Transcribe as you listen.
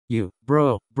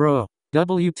Bro,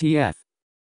 WTF.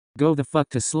 Go the fuck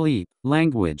to sleep,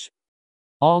 language.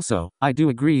 Also, I do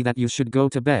agree that you should go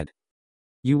to bed.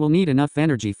 You will need enough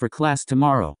energy for class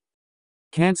tomorrow.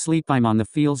 Can't sleep, I'm on the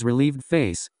feels, relieved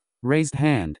face, raised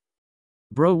hand.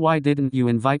 Bro, why didn't you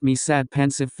invite me, sad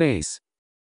pensive face.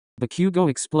 Bakugo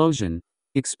explosion,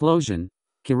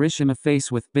 Kirishima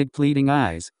face with big pleading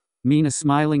eyes, Mina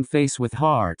smiling face with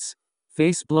hearts,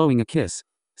 face blowing a kiss,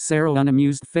 Sero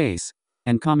unamused face,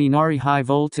 and Kaminari high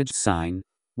voltage sign,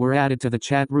 were added to the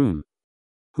chat room.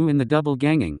 Who in the double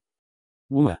ganging?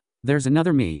 Whoa, there's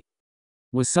another me.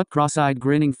 Was up cross-eyed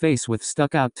grinning face with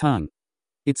stuck-out tongue.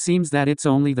 It seems that it's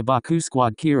only the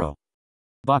Bakusquad Kiro.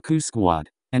 Bakusquad,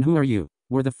 and who are you?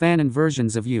 Were the Fannon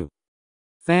versions of you.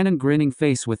 Fannon grinning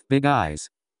face with big eyes.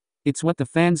 It's what the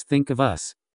fans think of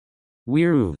us.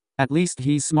 Weird, at least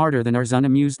he's smarter than ours,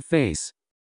 unamused face.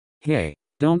 Hey,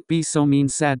 don't be so mean,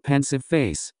 sad pensive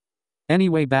face.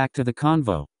 Anyway, back to the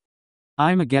convo.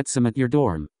 I'ma get some at your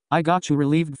dorm. I got you,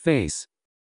 relieved face.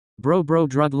 Bro,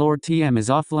 drug lord TM is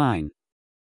offline.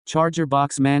 Charger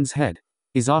box man's head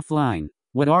is offline.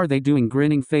 What are they doing?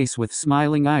 Grinning face with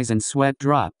smiling eyes and sweat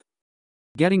drop.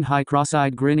 Getting high,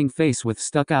 cross-eyed grinning face with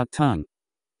stuck-out tongue.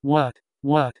 What?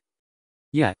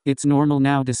 Yeah, it's normal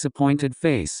now, disappointed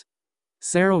face.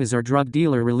 Sero is our drug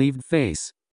dealer, relieved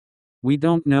face. We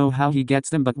don't know how he gets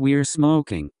them, but we're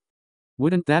smoking.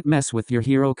 Wouldn't that mess with your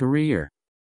hero career?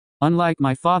 Unlike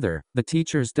my father, the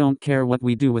teachers don't care what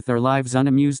we do with our lives,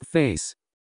 unamused face.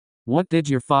 What did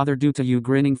your father do to you?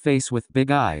 Grinning face with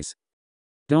big eyes.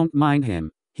 Don't mind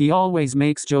him. He always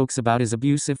makes jokes about his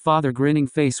abusive father, grinning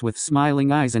face with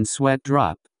smiling eyes and sweat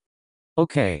drop.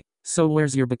 Okay, so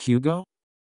where's your Bakugo?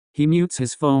 He mutes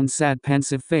his phone, sad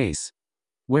pensive face.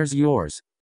 Where's yours?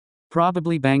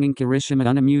 Probably banging Kirishima,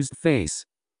 unamused face.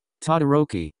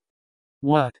 Todoroki.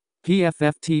 What?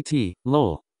 PFFTT,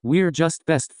 lol. We're just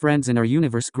best friends in our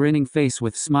universe, grinning face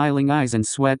with smiling eyes and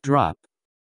sweat drop.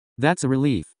 That's a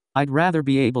relief. I'd rather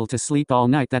be able to sleep all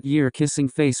night that year, kissing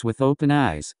face with open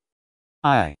eyes.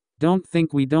 I don't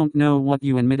think we don't know what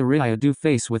you and Midoriya do,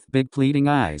 face with big pleading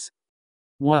eyes.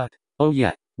 What? Oh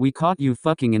yeah, we caught you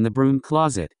fucking in the broom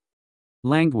closet.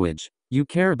 Language. You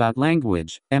care about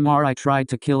language. I tried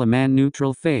to kill a man,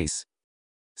 neutral face.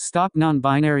 Stop,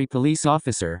 non-binary police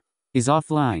officer is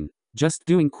offline. Just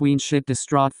doing queen shit,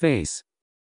 distraught face.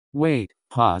 Wait,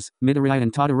 pause, Midoriya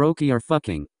and Todoroki are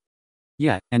fucking.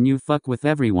 Yeah, and you fuck with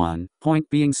everyone, point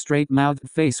being straight-mouthed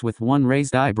face with one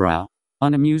raised eyebrow,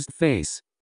 unamused face.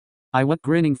 What?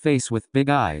 Grinning face with big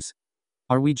eyes.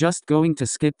 Are we just going to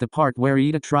skip the part where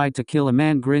Ida tried to kill a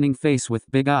man, grinning face with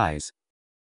big eyes?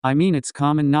 I mean, it's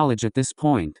common knowledge at this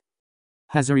point.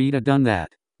 Has Ida done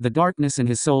that? The darkness in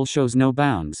his soul shows no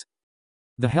bounds.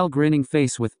 The hell, grinning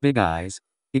face with big eyes.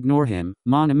 Ignore him,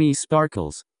 mon ami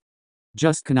sparkles.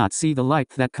 Just cannot see the light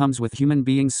that comes with human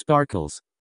beings, sparkles.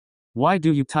 Why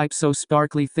do you type so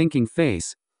sparkly, thinking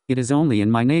face? It is only in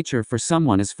my nature for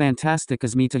someone as fantastic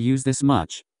as me to use this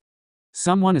much.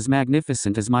 Someone as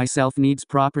magnificent as myself needs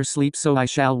proper sleep, so I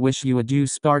shall wish you adieu,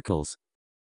 sparkles.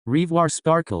 Revoir,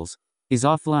 sparkles is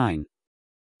offline.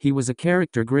 He was a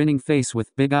character, grinning face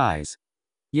with big eyes.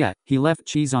 Yeah, he left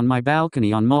cheese on my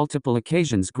balcony on multiple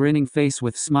occasions, grinning face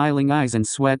with smiling eyes and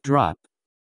sweat drop.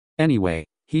 Anyway,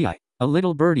 a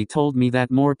little birdie told me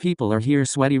that more people are here,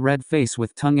 sweaty red face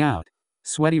with tongue out.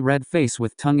 Sweaty red face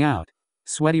with tongue out.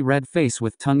 Sweaty red face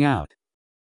with tongue out.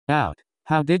 Out.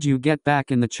 How did you get back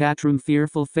in the chat room?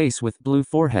 Fearful face with blue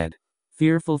forehead.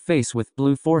 Fearful face with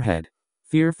blue forehead.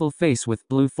 Fearful face with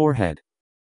blue forehead.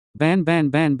 Ban,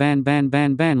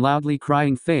 loudly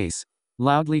crying face.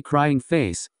 Loudly crying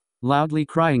face. Loudly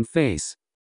crying face.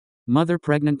 Mother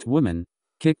pregnant woman.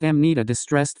 Kicked Amnita,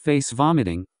 distressed face,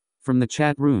 vomiting. From the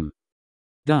chat room.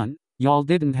 Done. Y'all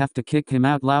didn't have to kick him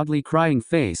out, loudly crying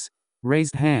face.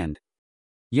 Raised hand.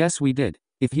 Yes, we did.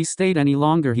 If he stayed any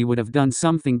longer, he would have done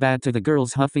something bad to the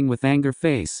girls, huffing with anger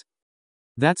face.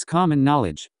 That's common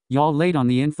knowledge. Y'all late on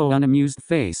the info, unamused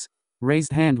face.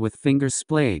 Raised hand with fingers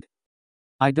splayed.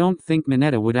 I don't think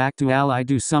Mineta would act to ally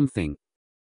do something.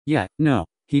 Yeah, no,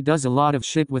 he does a lot of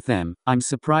shit with them. I'm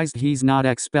surprised he's not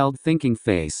expelled, thinking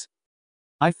face.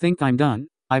 I think I'm done.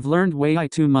 I've learned way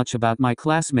too much about my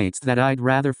classmates that I'd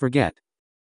rather forget.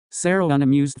 Sero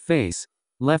unamused face.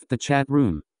 Left the chat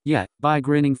room. Yeah, bye,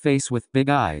 grinning face with big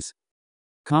eyes.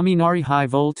 Kaminari high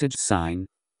voltage sign.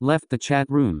 Left the chat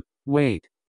room. Wait.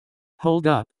 Hold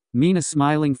up. Mina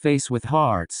smiling face with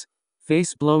hearts.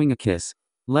 Face blowing a kiss.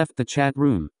 Left the chat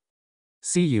room.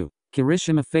 See you.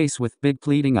 Kirishima face with big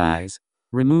pleading eyes.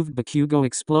 Removed Bakugo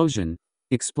explosion.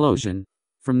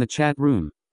 From the chat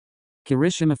room.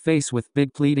 Kirishima face with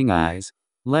big pleading eyes.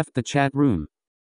 Left the chat room.